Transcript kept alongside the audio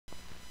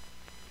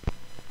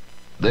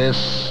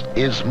This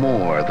is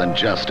more than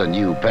just a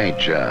new paint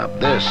job.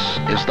 This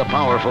is the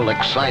powerful,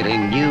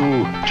 exciting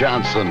new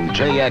Johnson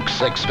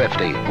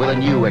JX650 with a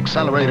new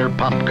accelerator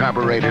pump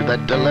carburetor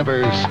that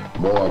delivers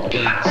more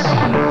gas,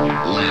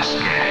 less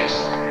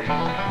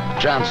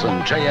gas.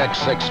 Johnson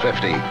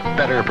JX650,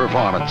 better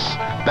performance,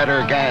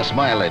 better gas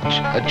mileage,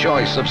 a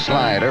choice of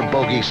slide or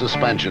bogie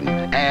suspension,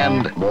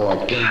 and more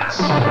gas,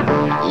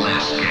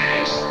 less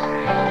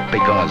gas.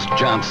 Because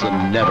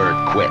Johnson never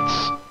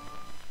quits.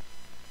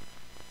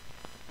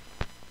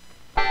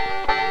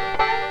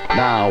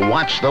 Now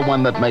watch the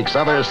one that makes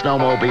other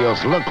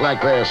snowmobiles look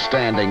like they're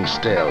standing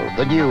still.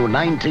 The new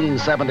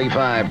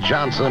 1975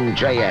 Johnson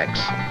JX.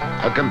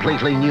 A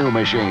completely new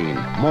machine,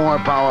 more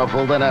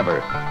powerful than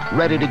ever.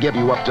 Ready to give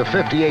you up to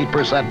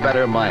 58%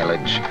 better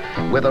mileage.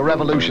 With a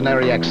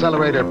revolutionary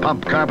accelerator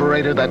pump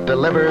carburetor that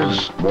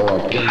delivers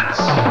more gas,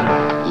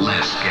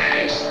 less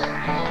gas.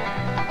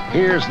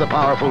 Here's the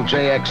powerful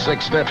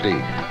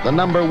JX650, the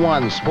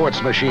 #1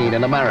 sports machine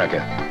in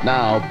America.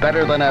 Now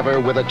better than ever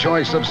with a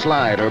choice of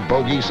slide or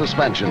bogie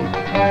suspension.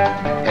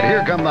 And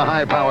here come the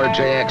high-powered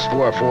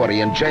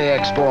JX440 and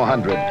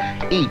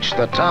JX400, each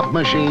the top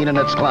machine in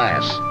its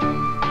class.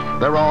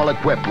 They're all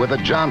equipped with a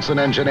Johnson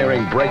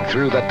engineering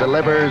breakthrough that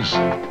delivers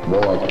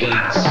more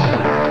gas,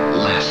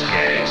 less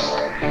gas.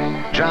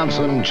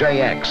 Johnson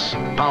JX,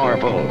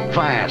 powerful,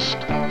 fast,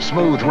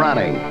 smooth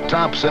running,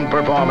 tops in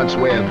performance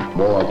with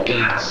more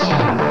gas,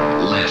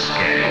 less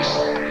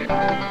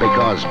gas.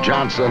 Because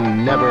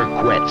Johnson never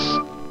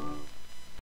quits.